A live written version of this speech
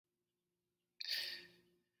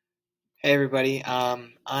Hey everybody, I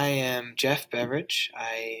am Jeff Beveridge.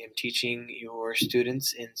 I am teaching your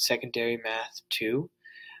students in Secondary Math 2.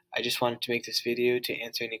 I just wanted to make this video to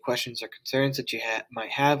answer any questions or concerns that you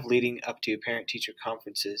might have leading up to parent-teacher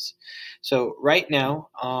conferences. So right now,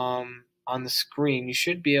 on the screen, you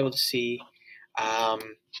should be able to see um,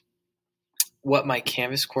 what my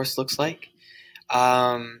Canvas course looks like.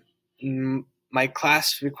 Um, my class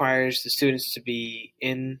requires the students to be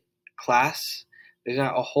in class. There's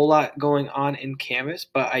not a whole lot going on in Canvas,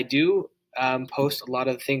 but I do post a lot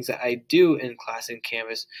of the things that I do in class in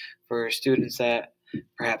Canvas for students that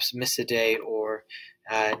perhaps miss a day or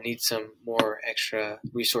need some more extra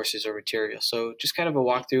resources or material. So just kind of a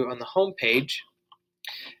walkthrough on the home page.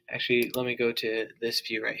 Actually, let me go to this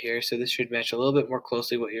view right here. So this should match a little bit more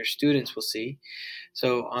closely what your students will see.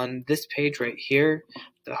 So on this page right here,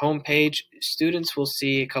 the home page, students will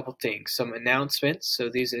see a couple things. Some announcements.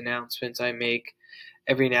 So these announcements I make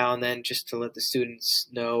every now and then just to let the students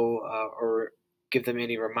know or give them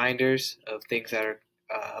any reminders of things that are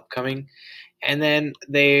upcoming. And then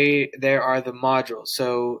there are the modules.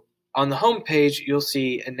 So on the home page, you'll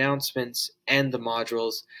see announcements and the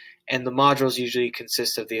modules. And the modules usually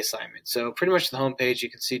consist of the assignment. So pretty much the home page, you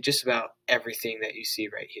can see just about everything that you see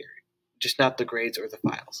right here, just not the grades or the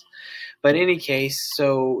files. But in any case,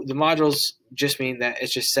 so the modules just mean that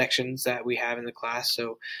it's just sections that we have in the class.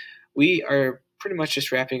 So we are pretty much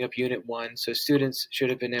just wrapping up Unit 1. So students should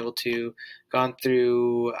have been able to gone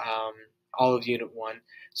through all of Unit 1.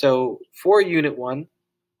 So for Unit 1,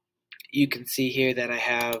 you can see here that I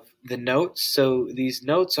have the notes. So these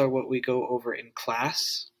notes are what we go over in class.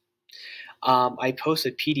 I post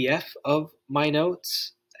a PDF of my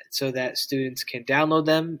notes so that students can download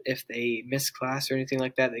them. If they miss class or anything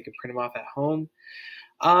like that, they can print them off at home.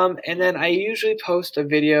 And then I usually post a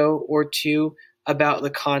video or two about the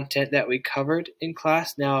content that we covered in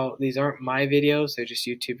class. Now, these aren't my videos, they're just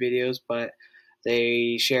YouTube videos, but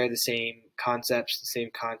they share the same concepts, the same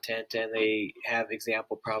content, and they have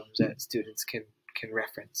example problems that students can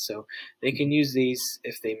reference. So they can use these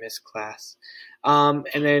if they miss class. And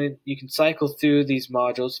then you can cycle through these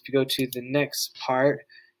modules. If you go to the next part,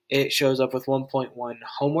 it shows up with 1.1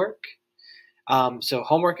 homework. So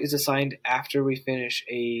homework is assigned after we finish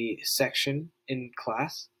a section in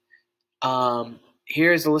class.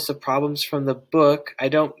 Here's a list of problems from the book. I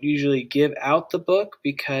don't usually give out the book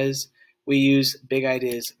because we use Big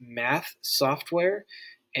Ideas math software.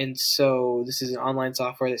 And so this is an online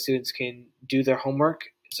software that students can do their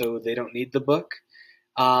homework, so they don't need the book.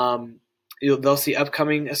 They'll see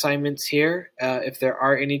upcoming assignments here, if there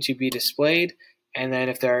are any to be displayed, and then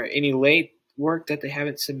if there are any late work that they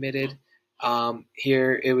haven't submitted,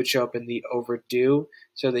 here it would show up in the overdue.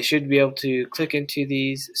 So they should be able to click into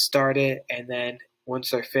these, start it, and then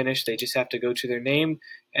once they're finished, they just have to go to their name,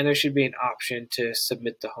 and there should be an option to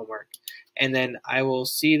submit the homework. And then I will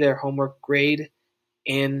see their homework grade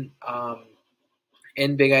in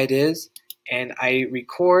Big Ideas, and I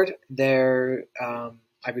record their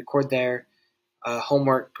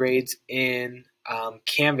homework grades in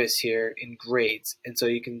Canvas here in grades, and so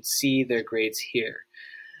you can see their grades here.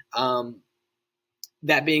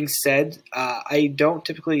 That being said, I don't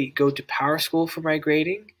typically go to PowerSchool for my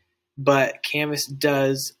grading, but Canvas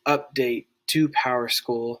does update to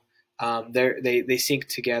PowerSchool. They sync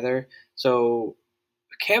together, so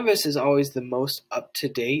Canvas is always the most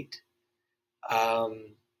up-to-date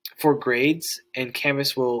for grades, and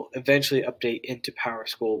Canvas will eventually update into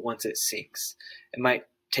PowerSchool once it syncs. It might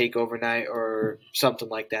take overnight or something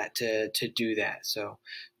like that to do that. So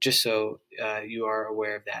just so you are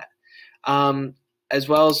aware of that. As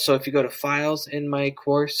well as, so if you go to files in my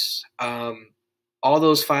course, all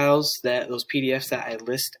those files, those PDFs that I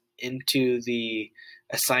list into the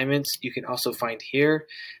assignments, you can also find here.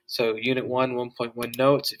 So Unit 1, 1.1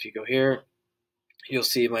 notes, if you go here, you'll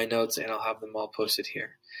see my notes and I'll have them all posted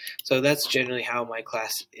here. So that's generally how my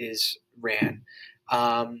class is ran.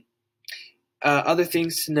 Other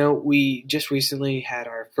things to note, we just recently had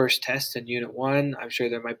our first test in Unit 1. I'm sure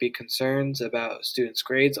there might be concerns about students'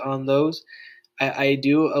 grades on those. I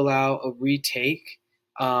do allow a retake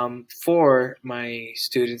for my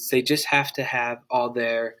students. They just have to have all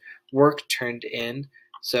their work turned in.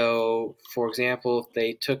 So, for example, if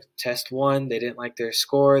they took test 1, they didn't like their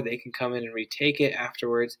score, they can come in and retake it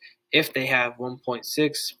afterwards if they have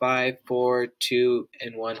 1.6, 5, 4, 2,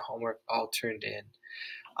 and 1 homework all turned in.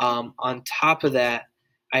 On top of that,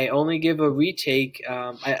 I only give a retake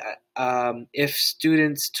if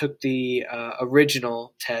students took the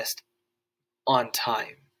original test on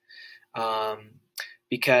time.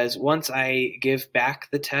 because once I give back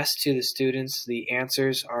the test to the students, the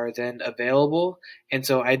answers are then available, and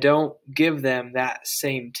so I don't give them that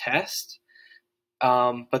same test.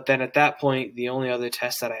 But then at that point, the only other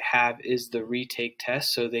test that I have is the retake test,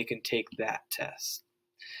 so they can take that test.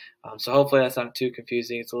 So hopefully that's not too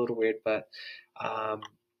confusing. It's a little weird, um,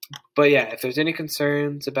 but yeah, if there's any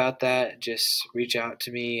concerns about that, just reach out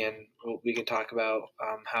to me and we can talk about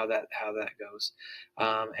how that goes.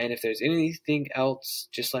 And if there's anything else,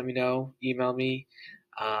 just let me know. Email me.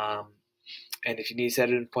 Um, and if you need to set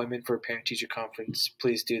an appointment for a parent-teacher conference,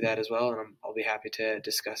 please do that as well, and I'll be happy to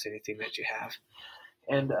discuss anything that you have.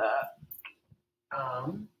 And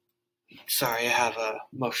sorry, I have a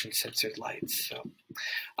motion-censored lights. So,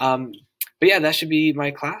 but yeah, that should be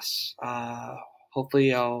my class.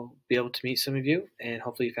 Hopefully I'll be able to meet some of you, and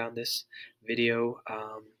hopefully you found this video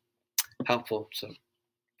helpful. So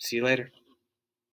see you later.